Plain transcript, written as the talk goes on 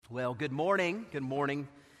Well, good morning. Good morning.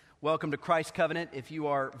 Welcome to Christ Covenant. If you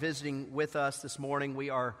are visiting with us this morning, we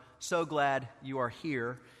are so glad you are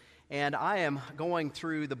here. And I am going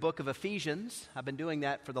through the book of Ephesians. I've been doing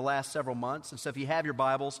that for the last several months. And so if you have your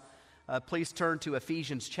Bibles, please turn to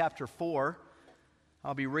Ephesians chapter 4.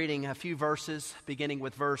 I'll be reading a few verses, beginning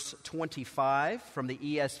with verse 25 from the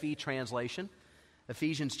ESV translation.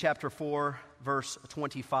 Ephesians chapter 4, verse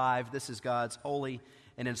 25. This is God's holy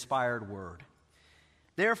and inspired word.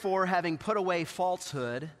 Therefore, having put away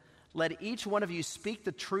falsehood, let each one of you speak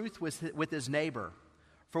the truth with his neighbor,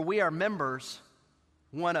 for we are members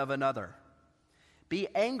one of another. Be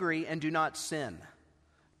angry and do not sin.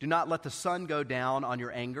 Do not let the sun go down on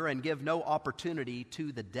your anger, and give no opportunity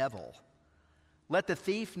to the devil. Let the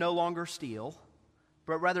thief no longer steal,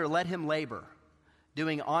 but rather let him labor,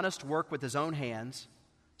 doing honest work with his own hands,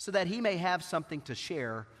 so that he may have something to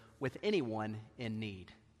share with anyone in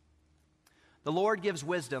need. The Lord gives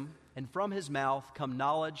wisdom, and from his mouth come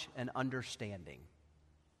knowledge and understanding.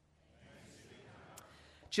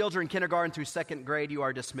 Children, kindergarten through second grade, you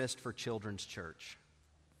are dismissed for Children's Church.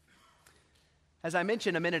 As I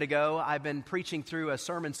mentioned a minute ago, I've been preaching through a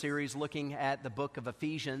sermon series looking at the book of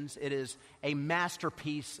Ephesians. It is a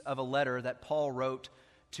masterpiece of a letter that Paul wrote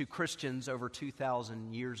to Christians over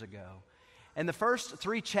 2,000 years ago. And the first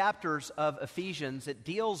 3 chapters of Ephesians, it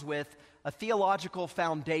deals with a theological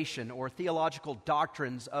foundation or theological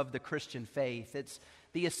doctrines of the Christian faith. It's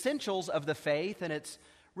the essentials of the faith, and it's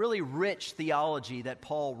really rich theology that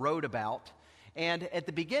Paul wrote about. And at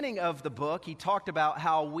the beginning of the book, he talked about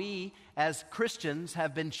how we as Christians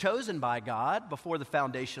have been chosen by God before the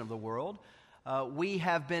foundation of the world. We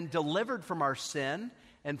have been delivered from our sin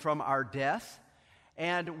and from our death,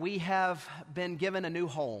 and we have been given a new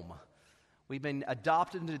home. We've been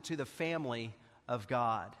adopted into the family of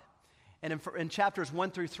God. And in chapters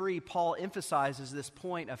 1 through 3, Paul emphasizes this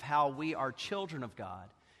point of how we are children of God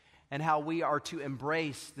and how we are to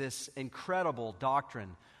embrace this incredible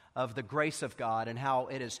doctrine of the grace of God and how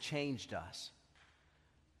it has changed us.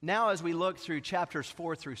 Now, as we look through chapters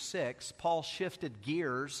 4 through 6, Paul shifted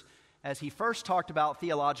gears as he first talked about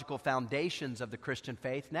theological foundations of the Christian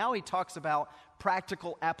faith. Now he talks about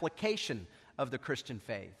practical application of the Christian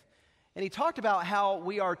faith. And he talked about how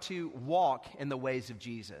we are to walk in the ways of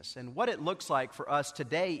Jesus and what it looks like for us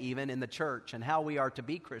today, even in the church, and how we are to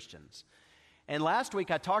be Christians. And last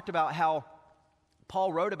week I talked about how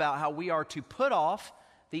Paul wrote about how we are to put off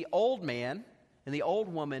the old man and the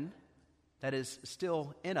old woman that is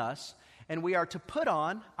still in us, and we are to put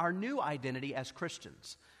on our new identity as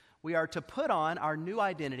Christians. We are to put on our new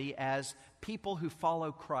identity as people who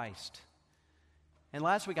follow Christ. And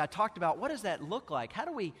last week I talked about what does that look like? How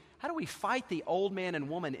do we fight the old man and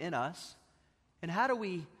woman in us? And how do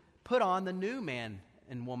we put on the new man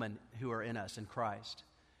and woman who are in us in Christ?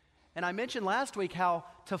 And I mentioned last week how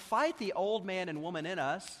to fight the old man and woman in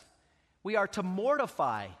us, we are to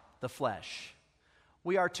mortify the flesh.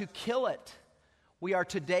 We are to kill it. We are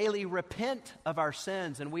to daily repent of our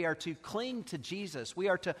sins, and we are to cling to Jesus. We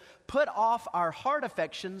are to put off our heart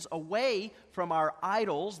affections away from our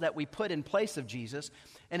idols that we put in place of Jesus,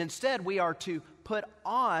 and instead we are to put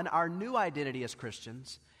on our new identity as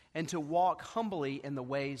Christians and to walk humbly in the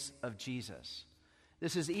ways of Jesus.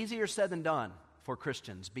 This is easier said than done for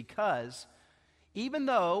Christians because even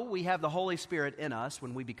though we have the Holy Spirit in us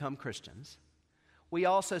when we become Christians, we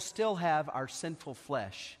also still have our sinful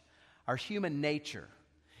flesh, our human nature.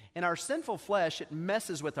 And our sinful flesh, it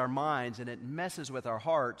messes with our minds and it messes with our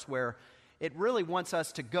hearts where it really wants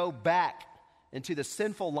us to go back into the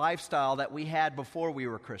sinful lifestyle that we had before we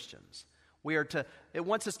were Christians. It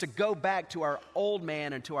wants us to go back to our old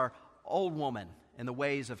man and to our old woman and the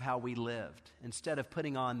ways of how we lived instead of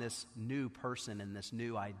putting on this new person and this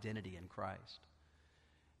new identity in Christ.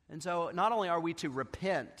 And so not only are we to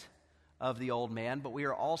repent of the old man, but we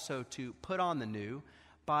are also to put on the new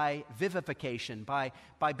by vivification, by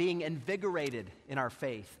being invigorated in our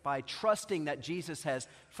faith, by trusting that Jesus has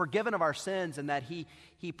forgiven of our sins and that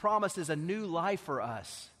he promises a new life for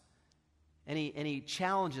us. And he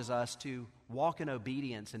challenges us to walk in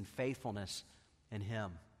obedience and faithfulness in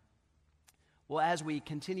him. Well, as we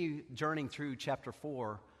continue journeying through chapter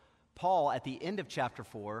 4, Paul, at the end of chapter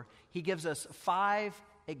 4, he gives us 5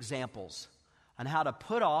 examples on how to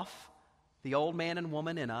put off the old man and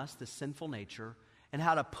woman in us, the sinful nature, and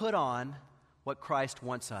how to put on what Christ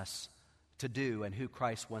wants us to do and who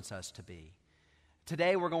Christ wants us to be.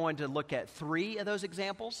 Today we're going to look at 3 of those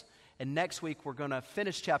examples, and next week we're going to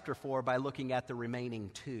finish chapter 4 by looking at the remaining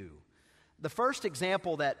 2. The first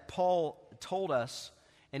example that Paul told us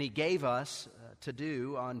and he gave us to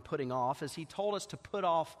do on putting off is he told us to put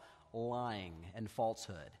off lying and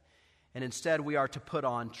falsehood. and instead we are to put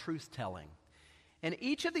on truth-telling. And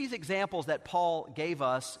each of these examples that Paul gave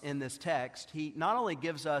us in this text, he not only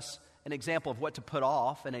gives us an example of what to put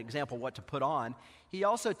off and an example of what to put on, he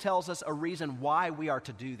also tells us a reason why we are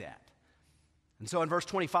to do that. And so in verse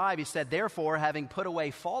 25, he said, "Therefore, having put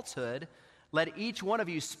away falsehood, let each one of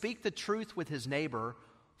you speak the truth with his neighbor,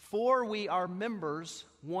 for we are members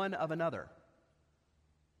one of another."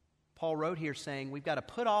 Paul wrote here saying we've got to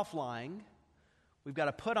put off lying, we've got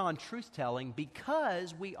to put on truth-telling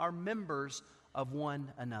because we are members of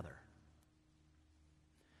one another.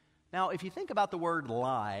 Now, if you think about the word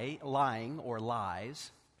lying or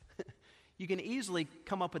lies, you can easily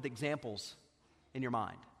come up with examples in your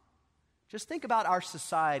mind. Just think about our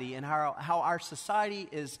society and how our society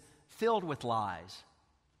is filled with lies.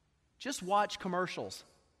 Just watch commercials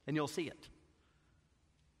and you'll see it.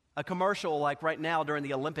 A commercial like right now during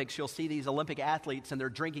the Olympics, you'll see these Olympic athletes and they're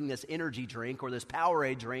drinking this energy drink or this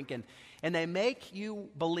Powerade drink, and they make you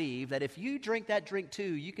believe that if you drink that drink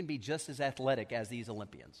too, you can be just as athletic as these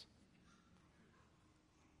Olympians.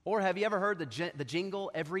 Or have you ever heard the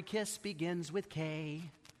jingle, "Every kiss begins with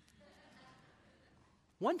K"?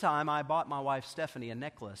 One time I bought my wife Stephanie a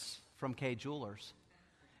necklace from K Jewelers.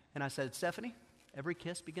 And I said, "Stephanie, every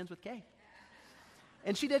kiss begins with K."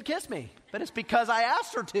 And she did kiss me, but it's because I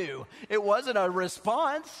asked her to. It wasn't a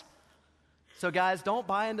response. So guys, don't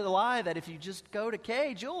buy into the lie that if you just go to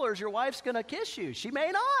K Jewelers, your wife's going to kiss you. She may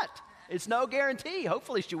not. It's no guarantee.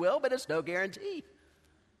 Hopefully she will, but it's no guarantee.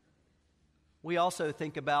 We also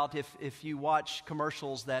think about if you watch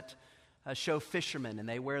commercials that show fishermen and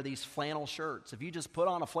they wear these flannel shirts. If you just put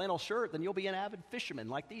on a flannel shirt, then you'll be an avid fisherman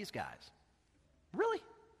like these guys. Really?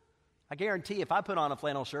 I guarantee if I put on a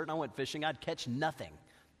flannel shirt and I went fishing, I'd catch nothing.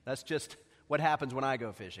 That's just what happens when I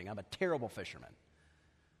go fishing. I'm a terrible fisherman.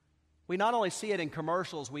 We not only see it in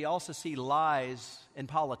commercials, we also see lies in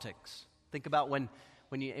politics. Think about when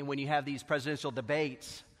you have these presidential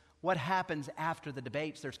debates. What happens after the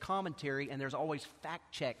debates? There's commentary and there's always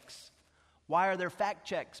fact checks. Why are there fact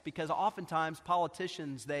checks? Because oftentimes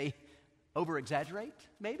politicians, they over-exaggerate,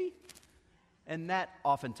 maybe? And that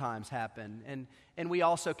oftentimes happens. And we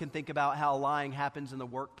also can think about how lying happens in the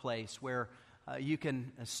workplace where you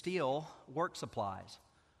can steal work supplies,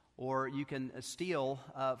 or you can steal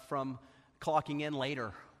from clocking in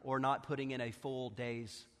later or not putting in a full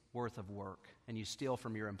day's worth of work, and you steal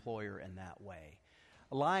from your employer in that way.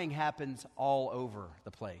 Lying happens all over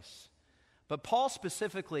the place. But Paul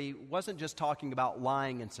specifically wasn't just talking about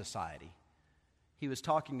lying in society. He was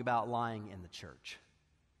talking about lying in the church.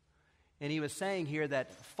 And he was saying here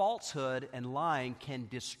that falsehood and lying can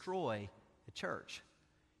destroy a church.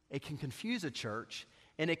 It can confuse a church,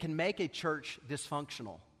 and it can make a church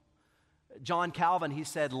dysfunctional. John Calvin, he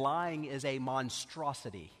said, lying is a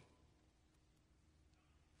monstrosity.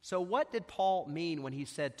 So what did Paul mean when he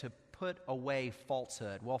said to put away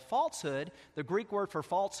falsehood? Well, falsehood, the Greek word for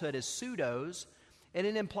falsehood is pseudos, and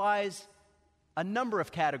it implies a number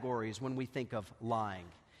of categories when we think of lying.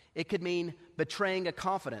 It could mean betraying a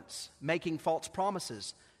confidence, making false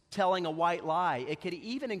promises, telling a white lie. It could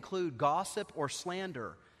even include gossip or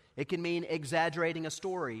slander. It can mean exaggerating a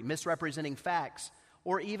story, misrepresenting facts,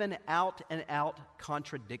 or even out-and-out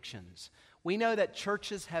contradictions. We know that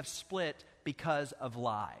churches have split because of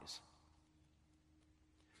lies.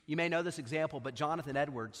 You may know this example, but Jonathan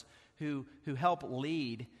Edwards, who helped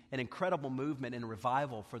lead an incredible movement and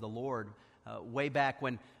revival for the Lord way back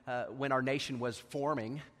when our nation was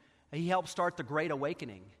forming, he helped start the Great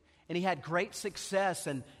Awakening. And he had great success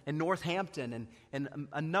in Northampton, and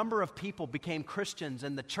a number of people became Christians,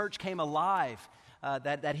 and the church came alive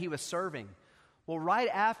that he was serving. Well, right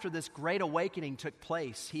after this Great Awakening took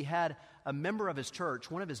place, he had a member of his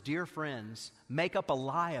church, one of his dear friends, make up a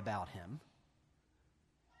lie about him.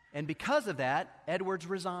 And because of that, Edwards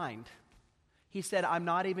resigned. He said, "I'm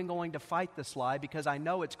not even going to fight this lie because I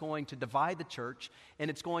know it's going to divide the church and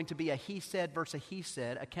it's going to be a he said versus a he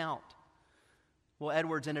said account." Well,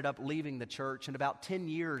 Edwards ended up leaving the church, and about 10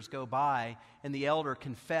 years go by, and the elder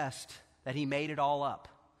confessed that he made it all up.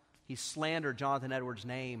 He slandered Jonathan Edwards'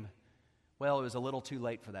 name. Well, it was a little too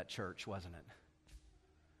late for that church, wasn't it?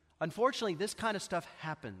 Unfortunately, this kind of stuff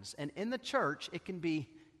happens, and in the church, it can be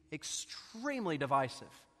extremely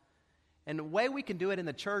divisive. And the way we can do it in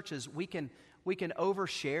the church is we can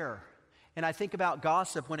overshare. And I think about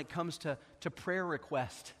gossip when it comes to prayer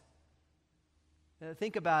request.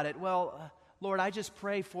 Think about it. Well, Lord, I just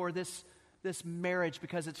pray for this marriage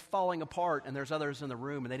because it's falling apart, and there's others in the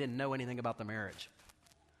room and they didn't know anything about the marriage.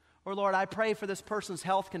 Or, Lord, I pray for this person's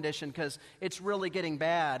health condition because it's really getting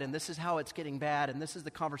bad, and this is how it's getting bad, and this is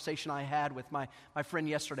the conversation I had with my friend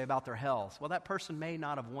yesterday about their health. Well, that person may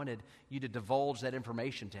not have wanted you to divulge that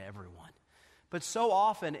information to everyone. But so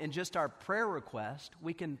often in just our prayer request,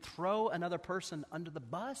 we can throw another person under the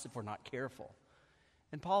bus if we're not careful.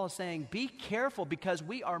 And Paul is saying, be careful because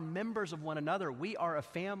we are members of one another. We are a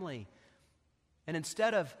family. And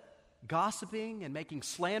instead of gossiping and making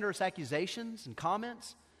slanderous accusations and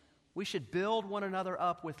comments, we should build one another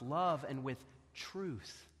up with love and with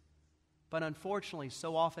truth. But unfortunately,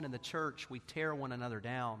 so often in the church, we tear one another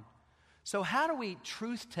down. So how do we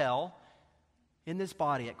truth tell in this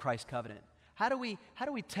body at Christ Covenant? How do we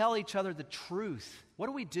tell each other the truth? What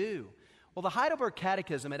do we do? Well, the Heidelberg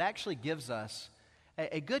Catechism, it actually gives us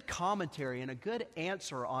a good commentary and a good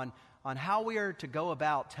answer on how we are to go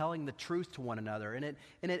about telling the truth to one another. And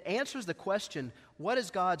it answers the question, what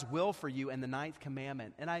is God's will for you in the ninth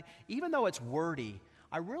commandment? And even though it's wordy,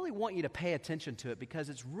 I really want you to pay attention to it because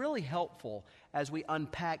it's really helpful as we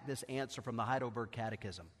unpack this answer from the Heidelberg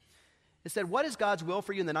Catechism. It said, what is God's will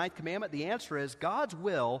for you in the ninth commandment? The answer is, God's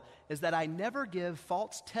will is that I never give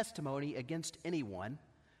false testimony against anyone,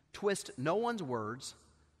 twist no one's words,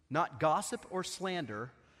 not gossip or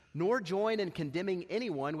slander, nor join in condemning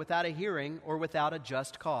anyone without a hearing or without a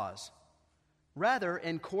just cause. Rather,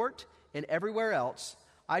 in court and everywhere else,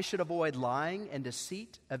 I should avoid lying and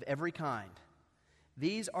deceit of every kind.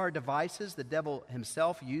 These are devices the devil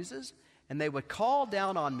himself uses, and they would call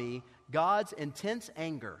down on me God's intense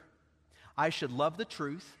anger. I should love the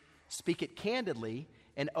truth, speak it candidly,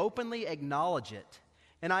 and openly acknowledge it.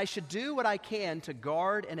 And I should do what I can to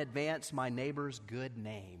guard and advance my neighbor's good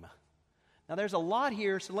name. Now, there's a lot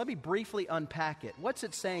here, so let me briefly unpack it. What's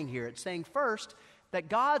it saying here? It's saying, first, that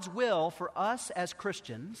God's will for us as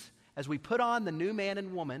Christians, as we put on the new man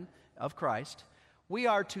and woman of Christ, we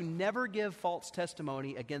are to never give false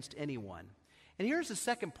testimony against anyone. And here's the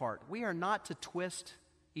second part. We are not to twist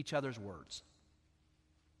each other's words.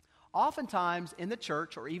 Oftentimes in the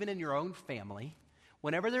church or even in your own family,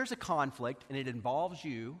 whenever there's a conflict and it involves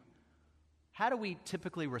you, how do we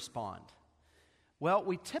typically respond? Well,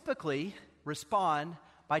 we typically respond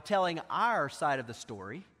by telling our side of the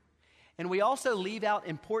story, and we also leave out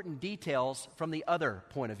important details from the other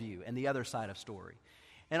point of view and the other side of story.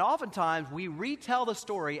 And oftentimes we retell the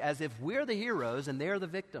story as if we're the heroes and they're the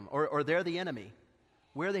victim, or they're the enemy.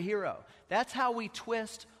 We're the hero. That's how we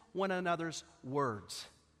twist one another's words.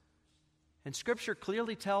 And Scripture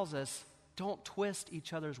clearly tells us, don't twist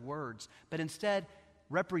each other's words, but instead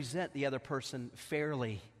represent the other person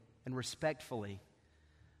fairly and respectfully.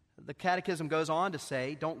 The Catechism goes on to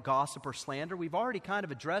say, don't gossip or slander. We've already kind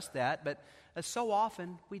of addressed that, but so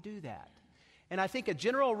often we do that. And I think a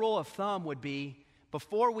general rule of thumb would be,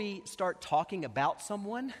 before we start talking about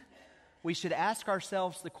someone, we should ask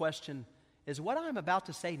ourselves the question, is what I'm about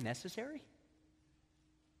to say necessary?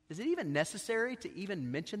 Is it even necessary to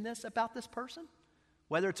even mention this about this person?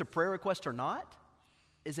 Whether it's a prayer request or not?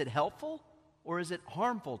 Is it helpful or is it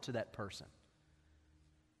harmful to that person?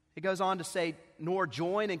 It goes on to say, nor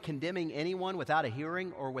join in condemning anyone without a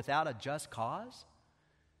hearing or without a just cause.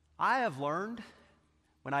 I have learned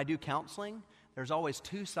when I do counseling, there's always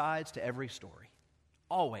two sides to every story.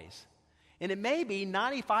 Always. And it may be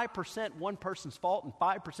 95% one person's fault and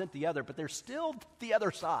 5% the other, but there's still the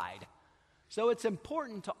other side. So it's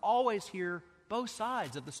important to always hear both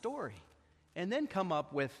sides of the story and then come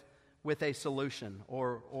up with a solution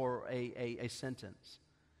or a sentence.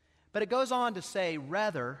 But it goes on to say,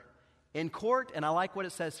 rather, in court, and I like what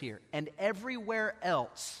it says here, and everywhere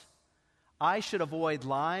else, I should avoid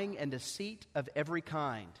lying and deceit of every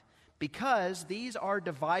kind, because these are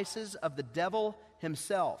devices of the devil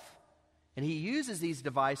himself. And he uses these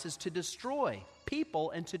devices to destroy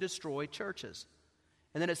people and to destroy churches.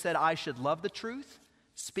 And then it said, I should love the truth,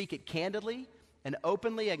 speak it candidly, and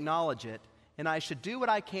openly acknowledge it, and I should do what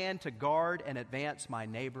I can to guard and advance my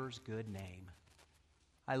neighbor's good name.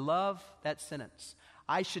 I love that sentence.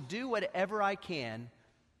 I should do whatever I can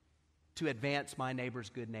to advance my neighbor's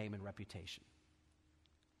good name and reputation.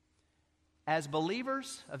 As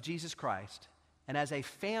believers of Jesus Christ, and as a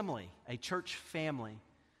family, a church family,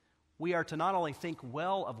 we are to not only think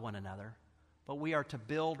well of one another, but we are to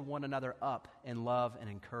build one another up in love and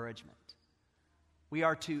encouragement. We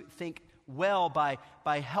are to think well by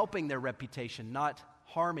helping their reputation, not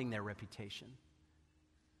harming their reputation.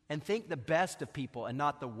 And think the best of people and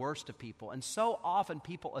not the worst of people. And so often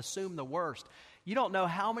people assume the worst. You don't know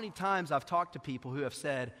how many times I've talked to people who have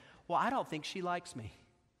said, well, I don't think she likes me.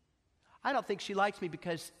 I don't think she likes me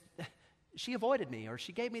because she avoided me or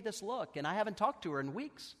she gave me this look and I haven't talked to her in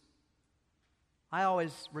weeks. I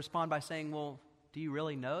always respond by saying, well, do you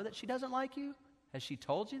really know that she doesn't like you? Has she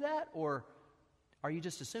told you that? Or are you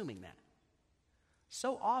just assuming that?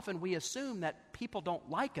 So often we assume that people don't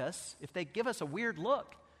like us if they give us a weird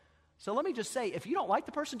look. So let me just say, if you don't like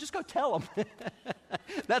the person, just go tell them.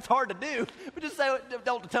 That's hard to do. But just say,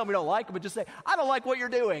 don't tell me you don't like them, but just say, I don't like what you're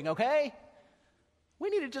doing, okay? We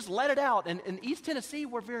need to just let it out. And in East Tennessee,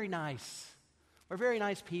 we're very nice. We're very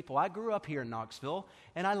nice people. I grew up here in Knoxville,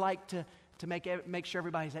 and I like to make sure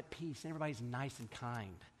everybody's at peace and everybody's nice and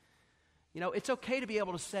kind. You know, it's okay to be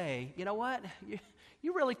able to say, you know what,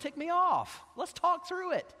 you really tick me off. Let's talk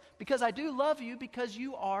through it, because I do love you, because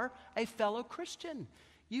you are a fellow Christian.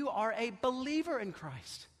 You are a believer in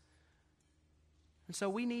Christ. And so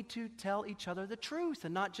we need to tell each other the truth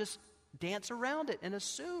and not just dance around it and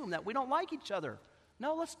assume that we don't like each other.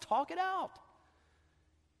 No, let's talk it out.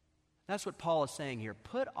 That's what Paul is saying here.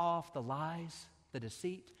 Put off the lies, the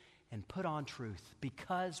deceit, and put on truth,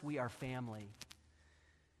 because we are family.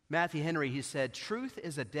 Matthew Henry, he said, truth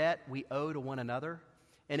is a debt we owe to one another,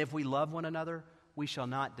 and if we love one another, we shall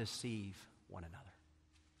not deceive one another.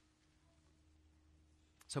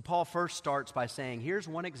 So Paul first starts by saying, here's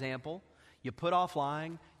one example. You put off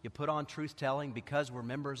lying, you put on truth-telling, because we're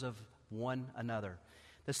members of one another.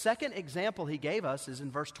 The second example he gave us is in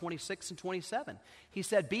verse 26 and 27. He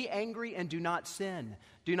said, be angry and do not sin.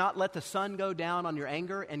 Do not let the sun go down on your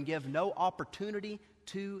anger, and give no opportunity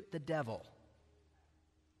to the devil.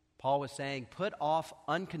 Paul was saying, put off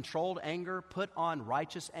uncontrolled anger, put on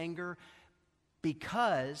righteous anger,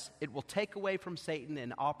 because it will take away from Satan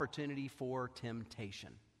an opportunity for temptation.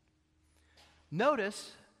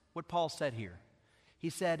 Notice what Paul said here. He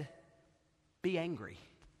said, be angry.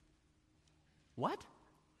 What?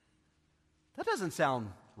 That doesn't sound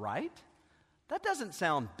right. That doesn't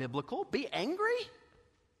sound biblical. Be angry?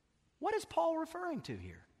 What is Paul referring to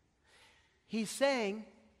here? He's saying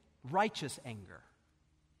righteous anger.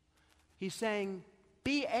 He's saying,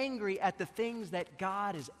 be angry at the things that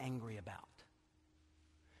God is angry about.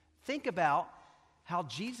 Think about how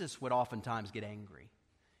Jesus would oftentimes get angry.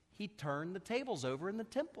 He turned the tables over in the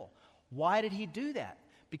temple. Why did he do that?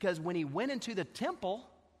 Because when he went into the temple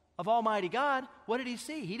of Almighty God, what did he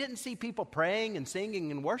see? He didn't see people praying and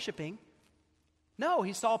singing and worshiping. No,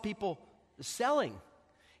 he saw people selling.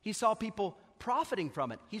 He saw people profiting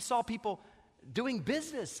from it. He saw people doing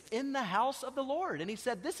business in the house of the Lord. And he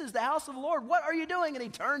said, this is the house of the Lord. What are you doing? And he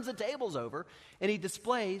turns the tables over, and he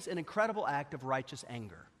displays an incredible act of righteous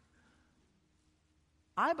anger.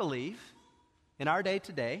 I believe in our day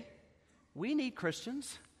today, we need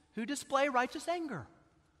Christians who display righteous anger.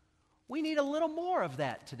 We need a little more of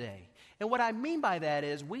that today. And what I mean by that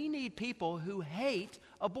is we need people who hate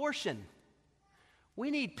abortion.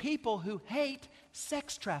 We need people who hate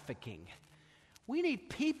sex trafficking. We need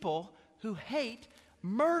people who hate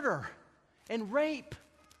murder and rape.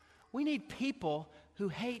 We need people who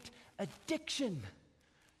hate addiction,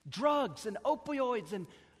 drugs and opioids and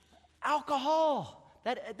alcohol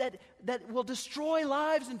that will destroy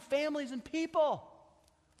lives and families and people.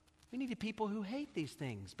 We need people who hate these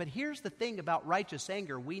things. But here's the thing about righteous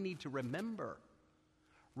anger we need to remember.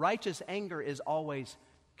 Righteous anger is always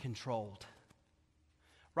controlled.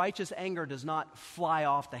 Righteous anger does not fly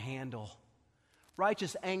off the handle.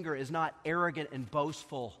 Righteous anger is not arrogant and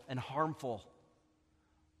boastful and harmful.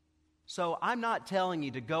 So I'm not telling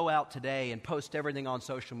you to go out today and post everything on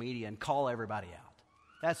social media and call everybody out.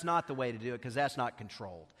 That's not the way to do it, because that's not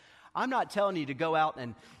controlled. I'm not telling you to go out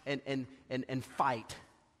and fight.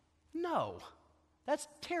 No, that's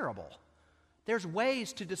terrible. There's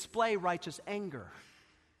ways to display righteous anger.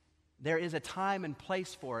 There is a time and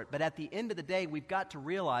place for it. But at the end of the day, we've got to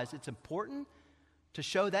realize it's important to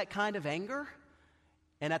show that kind of anger,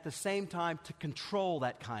 and at the same time to control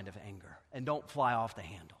that kind of anger and don't fly off the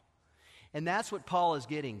handle. And that's what Paul is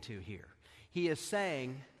getting to here. He is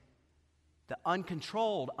saying the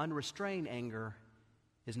uncontrolled, unrestrained anger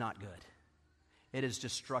is not good. It is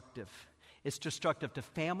destructive. It's destructive to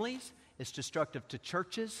families, it's destructive to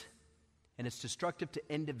churches, and it's destructive to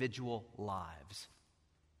individual lives.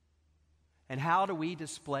 And how do we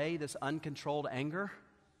display this uncontrolled anger?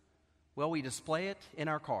 Well, we display it in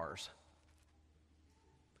our cars.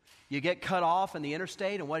 You get cut off in the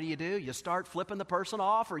interstate, and what do? You start flipping the person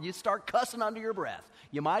off, or you start cussing under your breath.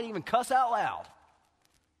 You might even cuss out loud.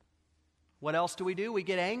 What else do? We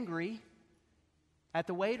get angry at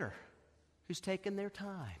the waiter who's taking their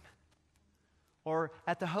time. Or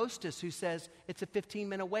at the hostess who says it's a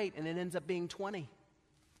 15-minute wait and it ends up being 20.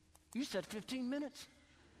 You said 15 minutes.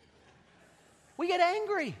 We get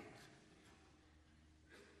angry.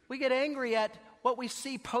 We get angry at what we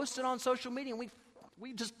see posted on social media, and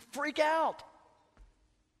we just freak out.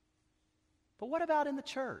 But what about in the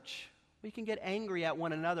church? We can get angry at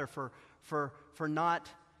one another for not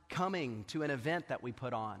coming to an event that we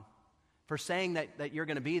put on, for saying that you're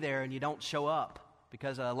going to be there and you don't show up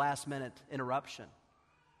because of a last-minute interruption.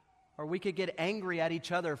 Or we could get angry at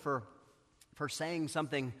each other for saying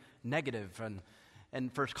something negative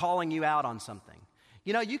and for calling you out on something.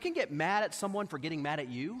 You know, you can get mad at someone for getting mad at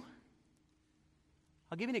you.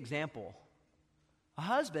 I'll give you an example. A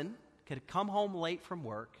husband could come home late from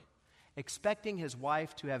work, expecting his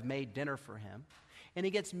wife to have made dinner for him, and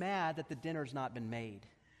he gets mad that the dinner's not been made.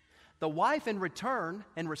 The wife, in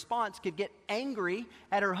response, could get angry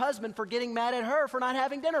at her husband for getting mad at her for not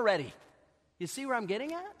having dinner ready. You see where I'm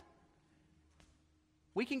getting at?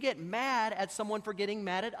 We can get mad at someone for getting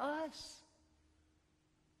mad at us.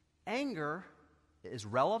 Anger is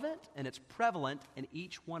relevant and it's prevalent in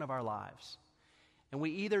each one of our lives. And we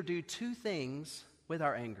either do two things with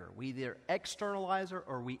our anger. We either externalize it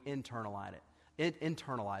or we internalize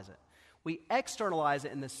it. We externalize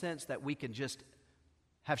it in the sense that we can just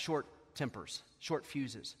have short tempers, short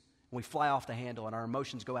fuses. And we fly off the handle and our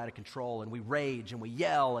emotions go out of control and we rage and we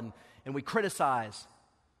yell and we criticize.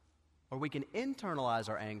 Or we can internalize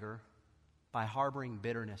our anger by harboring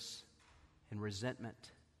bitterness and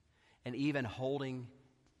resentment and even holding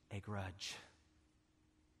a grudge.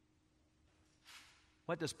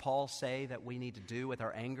 What does Paul say that we need to do with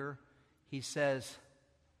our anger? He says,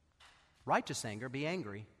 righteous anger, be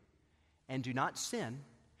angry, and do not sin,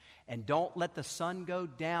 and don't let the sun go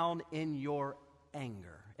down in your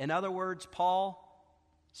anger. In other words, Paul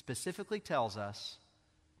specifically tells us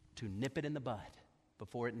to nip it in the bud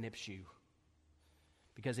before it nips you.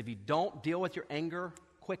 Because if you don't deal with your anger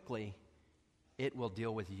quickly, it will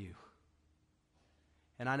deal with you.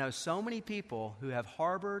 And I know so many people who have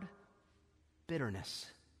harbored bitterness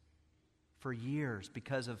for years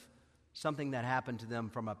because of something that happened to them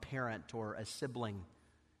from a parent or a sibling.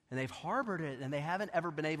 And they've harbored it and they haven't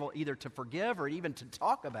ever been able either to forgive or even to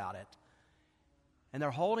talk about it. And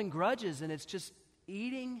they're holding grudges and it's just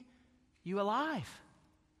eating you alive.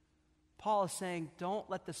 Paul is saying, don't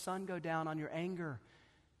let the sun go down on your anger.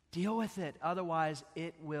 Deal with it. Otherwise,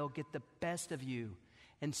 it will get the best of you.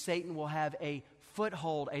 And Satan will have a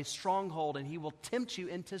foothold, a stronghold, and he will tempt you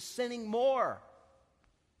into sinning more.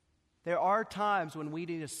 There are times when we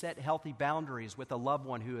need to set healthy boundaries with a loved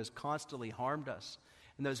one who has constantly harmed us.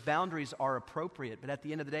 And those boundaries are appropriate. But at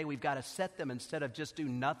the end of the day, we've got to set them instead of just do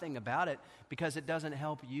nothing about it because it doesn't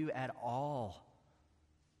help you at all.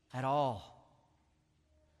 At all.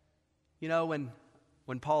 You know,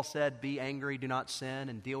 when Paul said, be angry, do not sin,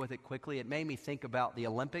 and deal with it quickly, it made me think about the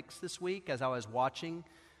Olympics this week as I was watching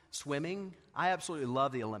swimming. I absolutely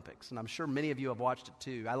love the Olympics, and I'm sure many of you have watched it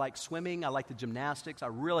too. I like swimming. I like the gymnastics. I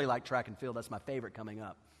really like track and field. That's my favorite coming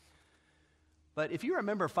up. But if you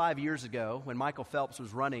remember 5 years ago when Michael Phelps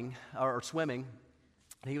was running or swimming,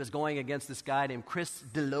 he was going against this guy named Chris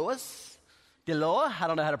D'Eloa. I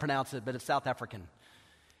don't know how to pronounce it, but it's South African.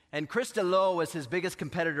 And Chris D'Eloa was his biggest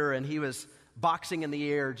competitor, and he was boxing in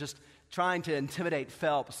the air, just trying to intimidate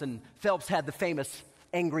Phelps. And Phelps had the famous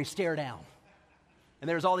angry stare down. And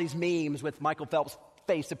there's all these memes with Michael Phelps'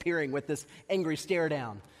 face appearing with this angry stare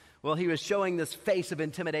down. Well, he was showing this face of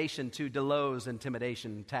intimidation to D'Eloa's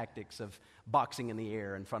intimidation tactics of boxing in the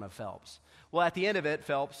air in front of Phelps. Well, at the end of it,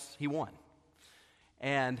 Phelps, he won.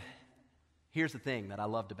 And here's the thing that I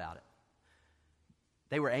loved about it.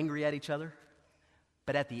 They were angry at each other.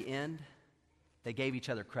 But at the end, they gave each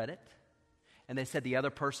other credit. And they said the other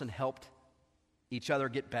person helped each other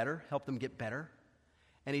get better, helped them get better.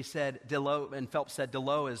 And he said, Phelps said,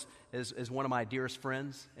 D'Eloa is one of my dearest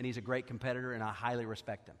friends, and he's a great competitor, and I highly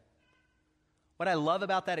respect him. What I love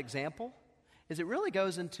about that example is it really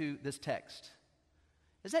goes into this text.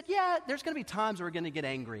 Is that, yeah, there's going to be times where we're going to get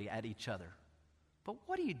angry at each other. But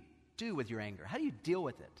what do you do with your anger? How do you deal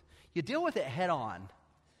with it? You deal with it head on.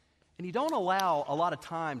 And you don't allow a lot of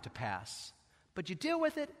time to pass, but you deal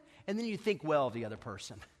with it, and then you think well of the other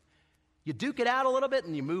person. You duke it out a little bit,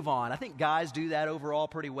 and you move on. I think guys do that overall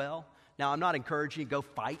pretty well. Now, I'm not encouraging you to go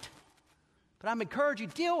fight, but I'm encouraging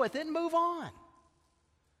you to deal with it and move on.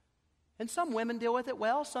 And some women deal with it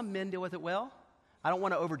well, some men deal with it well. I don't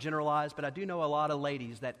want to overgeneralize, but I do know a lot of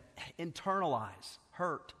ladies that internalize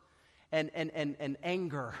hurt and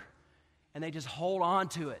anger, and they just hold on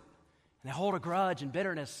to it, and they hold a grudge and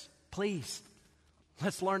bitterness. Please,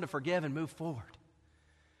 let's learn to forgive and move forward.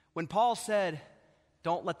 When Paul said,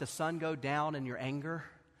 don't let the sun go down in your anger,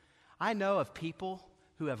 I know of people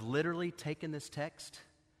who have literally taken this text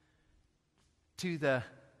to the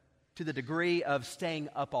degree of staying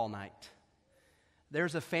up all night.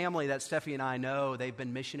 There's a family that Steffi and I know. They've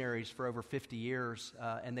been missionaries for over 50 years,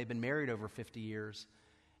 and they've been married over 50 years.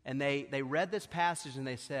 And they read this passage and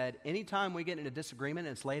they said, anytime we get in a disagreement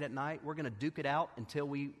and it's late at night, we're going to duke it out until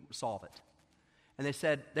we solve it. And they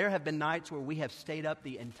said, there have been nights where we have stayed up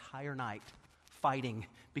the entire night fighting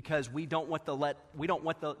because we don't want to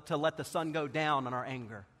let the sun go down on our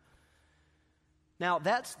anger. Now,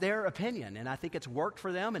 that's their opinion, and I think it's worked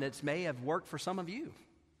for them, and it may have worked for some of you.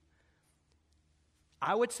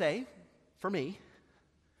 I would say, for me,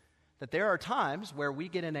 that there are times where we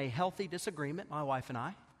get in a healthy disagreement, my wife and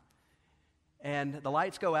I, and the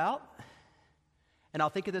lights go out, and I'll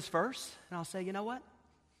think of this verse, and I'll say, you know what?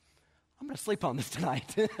 I'm going to sleep on this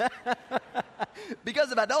tonight.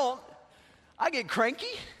 Because if I don't, I get cranky,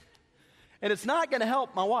 and it's not going to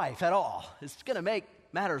help my wife at all. It's going to make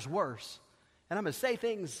matters worse, and I'm going to say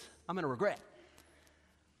things I'm going to regret.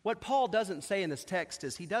 What Paul doesn't say in this text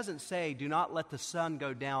is he doesn't say, do not let the sun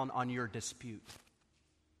go down on your dispute.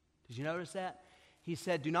 Did you notice that? He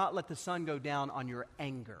said, do not let the sun go down on your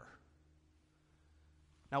anger.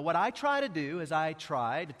 Now, what I try to do is I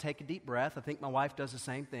try to take a deep breath. I think my wife does the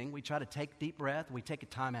same thing. We try to take a deep breath. We take a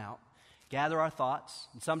time out, gather our thoughts,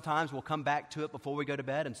 and sometimes we'll come back to it before we go to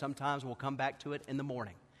bed, and sometimes we'll come back to it in the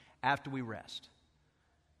morning after we rest.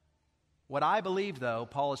 What I believe, though,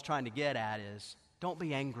 Paul is trying to get at is, don't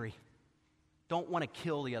be angry. Don't want to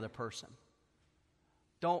kill the other person.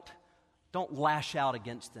 Don't lash out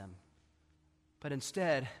against them. But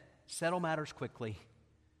instead, settle matters quickly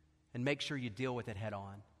and make sure you deal with it head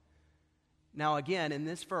on. Now, again, in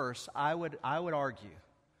this verse, I would argue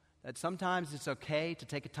that sometimes it's okay to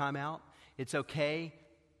take a time out. It's okay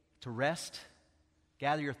to rest,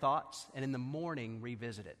 gather your thoughts, and in the morning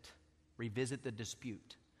revisit it. Revisit the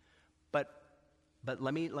dispute. But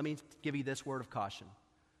let me give you this word of caution.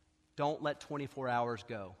 Don't let 24 hours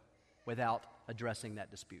go without addressing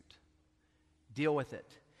that dispute. Deal with it.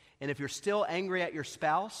 And if you're still angry at your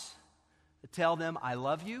spouse, tell them, I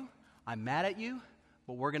love you, I'm mad at you,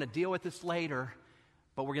 but we're going to deal with this later,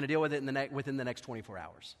 but we're going to deal with it within the next 24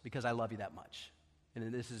 hours because I love you that much.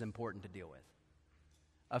 And this is important to deal with.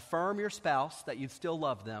 Affirm your spouse that you still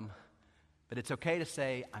love them, but it's okay to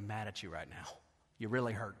say, I'm mad at you right now. You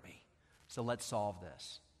really hurt me. So let's solve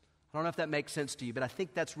this. I don't know if that makes sense to you, but I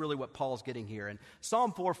think that's really what Paul's getting here. And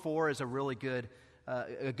Psalm 4:4 is a really good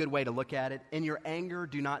way to look at it. In your anger,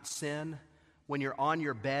 do not sin. When you're on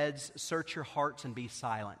your beds, search your hearts and be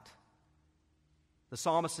silent. The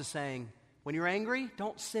psalmist is saying, when you're angry,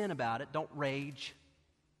 don't sin about it. Don't rage.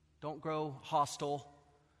 Don't grow hostile.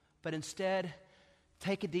 But instead,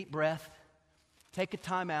 take a deep breath. Take a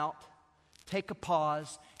time out. Take a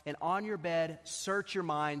pause. And on your bed, search your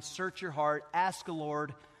mind, search your heart, ask the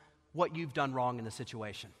Lord what you've done wrong in the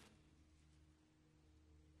situation.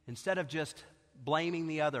 Instead of just blaming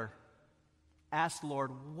the other, ask the Lord,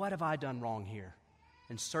 what have I done wrong here?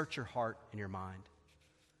 And search your heart and your mind.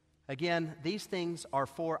 Again, these things are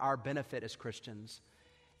for our benefit as Christians,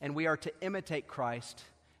 and we are to imitate Christ.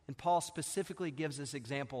 And Paul specifically gives us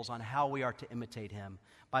examples on how we are to imitate him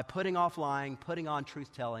by putting off lying, putting on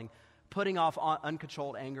truth-telling, putting off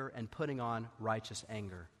uncontrolled anger, and putting on righteous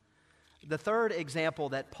anger. The third example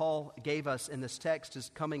that Paul gave us in this text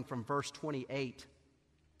is coming from verse 28.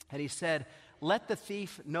 And he said, let the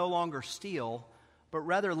thief no longer steal, but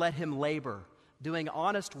rather let him labor, doing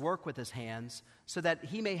honest work with his hands, so that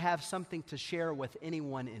he may have something to share with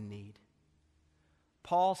anyone in need.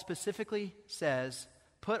 Paul specifically says,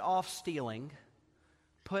 put off stealing,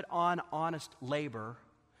 put on honest labor,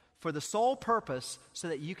 for the sole purpose so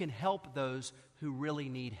that you can help those who really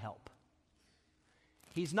need help.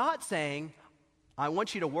 He's not saying, I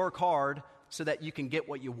want you to work hard so that you can get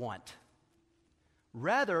what you want.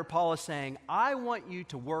 Rather, Paul is saying, I want you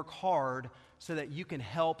to work hard so that you can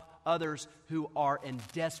help others who are in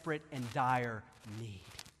desperate and dire need.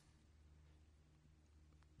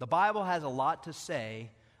 The Bible has a lot to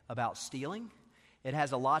say about stealing. It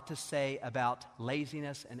has a lot to say about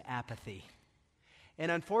laziness and apathy.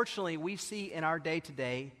 And unfortunately, we see in our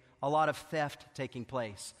day-to-day a lot of theft taking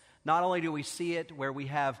place. Not only do we see it where we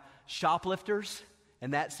have shoplifters,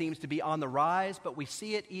 and that seems to be on the rise, but we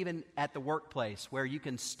see it even at the workplace where you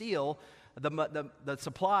can steal the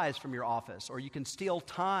supplies from your office, or you can steal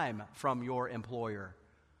time from your employer.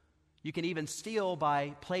 You can even steal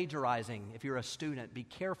by plagiarizing if you're a student. Be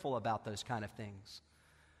careful about those kind of things.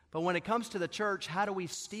 But when it comes to the church, how do we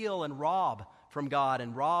steal and rob from God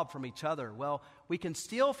and rob from each other? Well, we can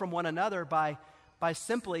steal from one another by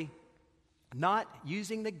simply not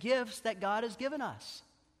using the gifts that God has given us.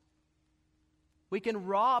 We can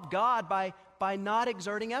rob God by not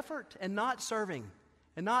exerting effort and not serving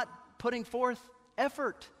and not putting forth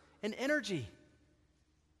effort and energy.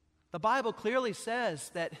 The Bible clearly says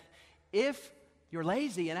that if you're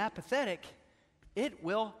lazy and apathetic, it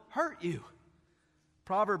will hurt you.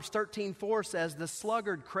 Proverbs 13:4 says, "The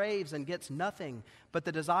sluggard craves and gets nothing, but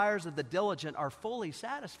the desires of the diligent are fully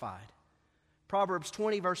satisfied." Proverbs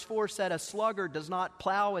 20 verse 4 said, "A sluggard does not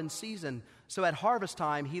plow in season, so at harvest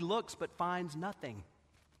time he looks but finds nothing."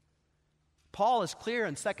 Paul is clear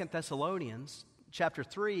in 2 Thessalonians chapter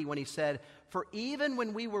 3 when he said, "For even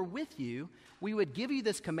when we were with you, we would give you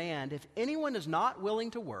this command, if anyone is not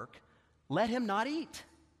willing to work, let him not eat.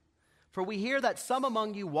 For we hear that some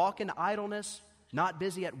among you walk in idleness, not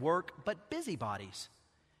busy at work, but busybodies.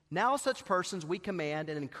 Now such persons we command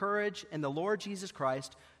and encourage in the Lord Jesus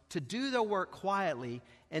Christ to do their work quietly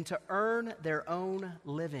and to earn their own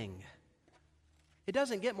living." It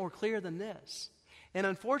doesn't get more clear than this. And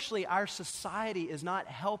unfortunately, our society is not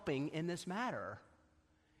helping in this matter.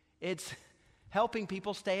 It's helping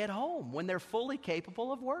people stay at home when they're fully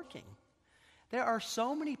capable of working. There are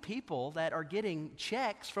so many people that are getting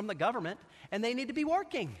checks from the government and they need to be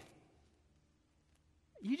working.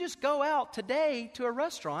 You just go out today to a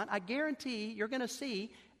restaurant, I guarantee you're going to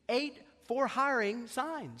see 8 for hiring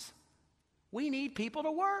signs. We need people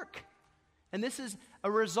to work. And this is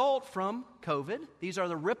a result from COVID. These are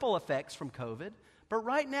the ripple effects from COVID. But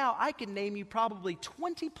right now, I can name you probably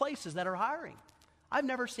 20 places that are hiring. I've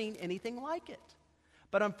never seen anything like it.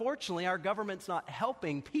 But unfortunately, our government's not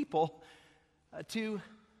helping people to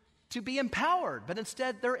be empowered, but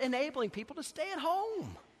instead they're enabling people to stay at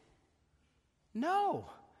home. No.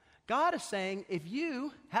 God is saying, if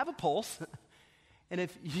you have a pulse, and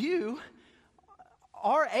if you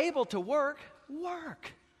are able to work,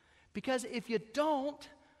 work. Because if you don't,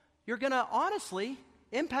 you're going to honestly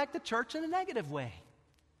impact the church in a negative way.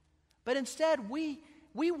 But instead, we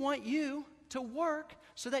want you to work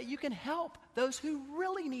so that you can help those who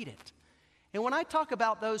really need it. And when I talk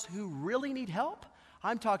about those who really need help,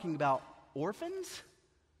 I'm talking about orphans,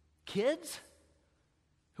 kids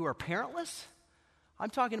who are parentless. I'm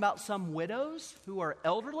talking about some widows who are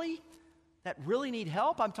elderly that really need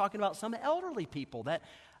help. I'm talking about some elderly people that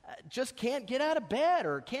just can't get out of bed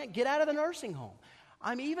or can't get out of the nursing home.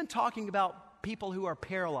 I'm even talking about people who are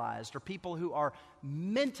paralyzed or people who are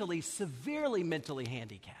severely mentally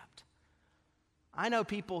handicapped. I know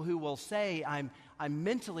people who will say, I'm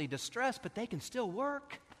mentally distressed, but they can still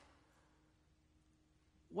work.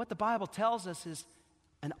 What the Bible tells us is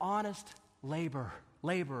an honest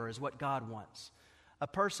laborer is what God wants. A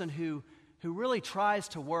person who really tries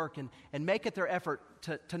to work and make it their effort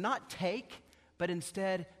to not take, but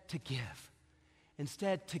instead to give.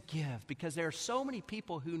 Instead to give. Because there are so many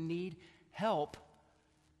people who need help,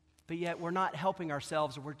 but yet we're not helping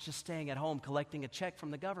ourselves, or we're just staying at home collecting a check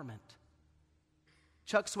from the government.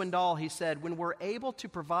 Chuck Swindoll, he said, "When we're able to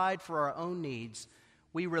provide for our own needs,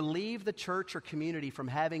 we relieve the church or community from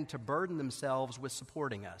having to burden themselves with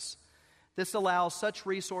supporting us. This allows such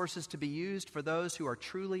resources to be used for those who are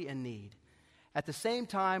truly in need. At the same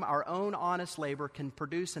time, our own honest labor can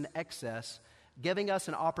produce an excess, giving us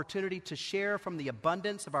an opportunity to share from the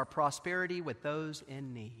abundance of our prosperity with those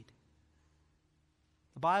in need."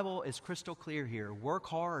 The Bible is crystal clear here. Work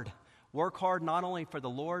hard. Work hard not only for the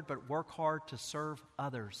Lord, but work hard to serve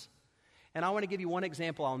others. And I want to give you one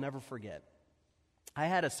example I'll never forget. I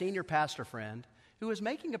had a senior pastor friend who was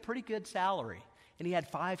making a pretty good salary, and he had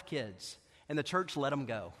 5 kids, and the church let him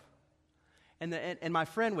go. And my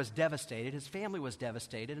friend was devastated. His family was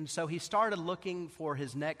devastated, and so he started looking for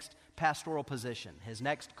his next pastoral position, his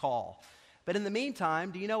next call. But in the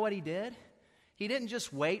meantime, do you know what he did? He didn't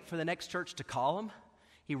just wait for the next church to call him.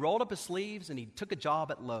 He rolled up his sleeves and he took a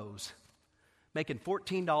job at Lowe's, making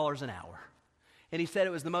 $14 an hour. And he said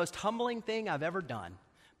it was the most humbling thing I've ever done.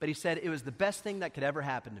 But he said it was the best thing that could ever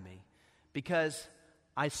happen to me, because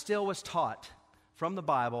I still was taught from the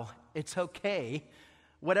Bible, it's okay,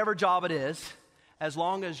 whatever job it is, as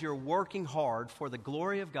long as you're working hard for the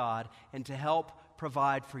glory of God and to help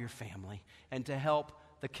provide for your family and to help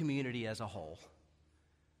the community as a whole.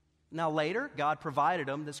 Now later, God provided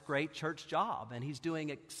him this great church job, and he's doing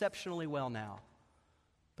exceptionally well now.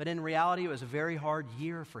 But in reality, it was a very hard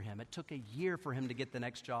year for him. It took a year for him to get the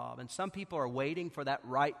next job. And some people are waiting for that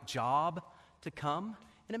right job to come,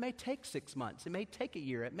 and it may take 6 months. It may take a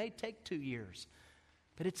year. It may take 2 years.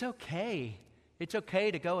 But it's okay. It's okay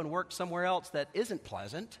to go and work somewhere else that isn't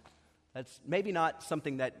pleasant. That's maybe not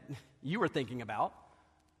something that you were thinking about,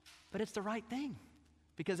 but it's the right thing.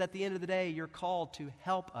 Because at the end of the day, you're called to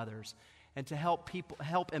help others and to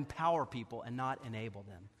help empower people and not enable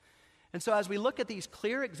them. And so as we look at these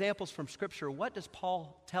clear examples from Scripture, what does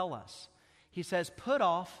Paul tell us? He says, put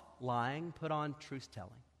off lying, put on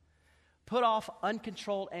truth-telling. Put off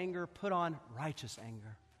uncontrolled anger, put on righteous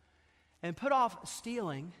anger. And put off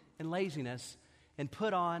stealing and laziness, and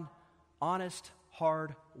put on honest,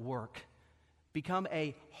 hard work. Become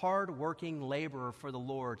a hard-working laborer for the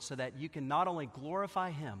Lord so that you can not only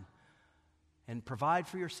glorify Him and provide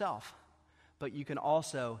for yourself, but you can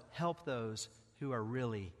also help those who are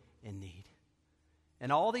really in need.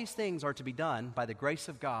 And all these things are to be done by the grace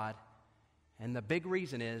of God, and the big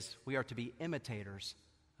reason is we are to be imitators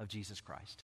of Jesus Christ.